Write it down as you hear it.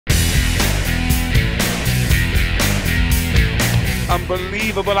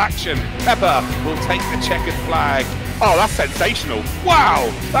Unbelievable action. Pepper will take the checkered flag. Oh, that's sensational.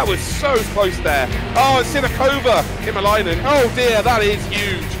 Wow, that was so close there. Oh, it's Sinakova, Himalainen. Oh dear, that is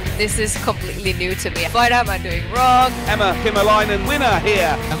huge. This is completely new to me. What am I doing wrong? Emma Himalainen winner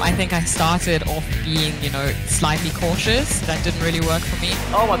here. I think I started off being, slightly cautious. That didn't really work for me.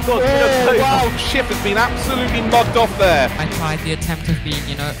 Oh my god. Oh, wow, Schiff has been absolutely mugged off there. I tried the attempt of being,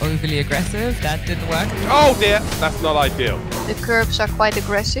 overly aggressive. That didn't work. Oh dear, that's not ideal. The curves are quite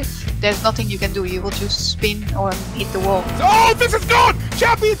aggressive. There's nothing you can do. You will just spin or hit the wall. Oh, this is gone!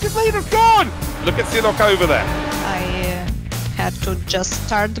 Championship lead is gone! Look at Sinakova there. I had to just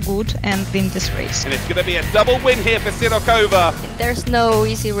start good and win this race. And it's going to be a double win here for Sinakova. There's no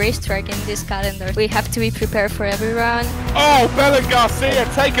easy racetrack in this calendar. We have to be prepared for every round. Oh, Bella Garcia,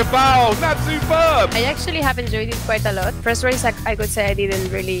 take a bow. That's superb. I actually have enjoyed it quite a lot. First race, I could say I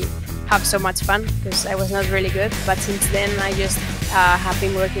didn't really have so much fun because I was not really good. But since then, I just have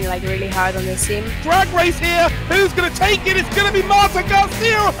been working really hard on the sim. Drag race here. Who's going to take it? It's going to be Marta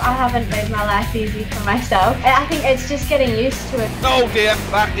Garcia. I haven't made my life easy for myself. I think it's just getting used to it. Oh dear,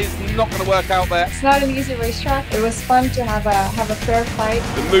 that is not going to work out there. It's not an easy racetrack. It was fun to have a fair fight.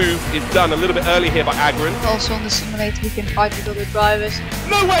 The move is done a little bit early here by Agron. Also on the simulator, you can fight with other drivers.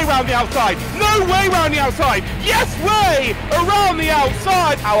 No way around the outside. No way around the outside. Yes way around the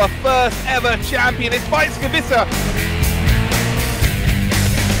outside. Our first ever champion is Vajska Vissa.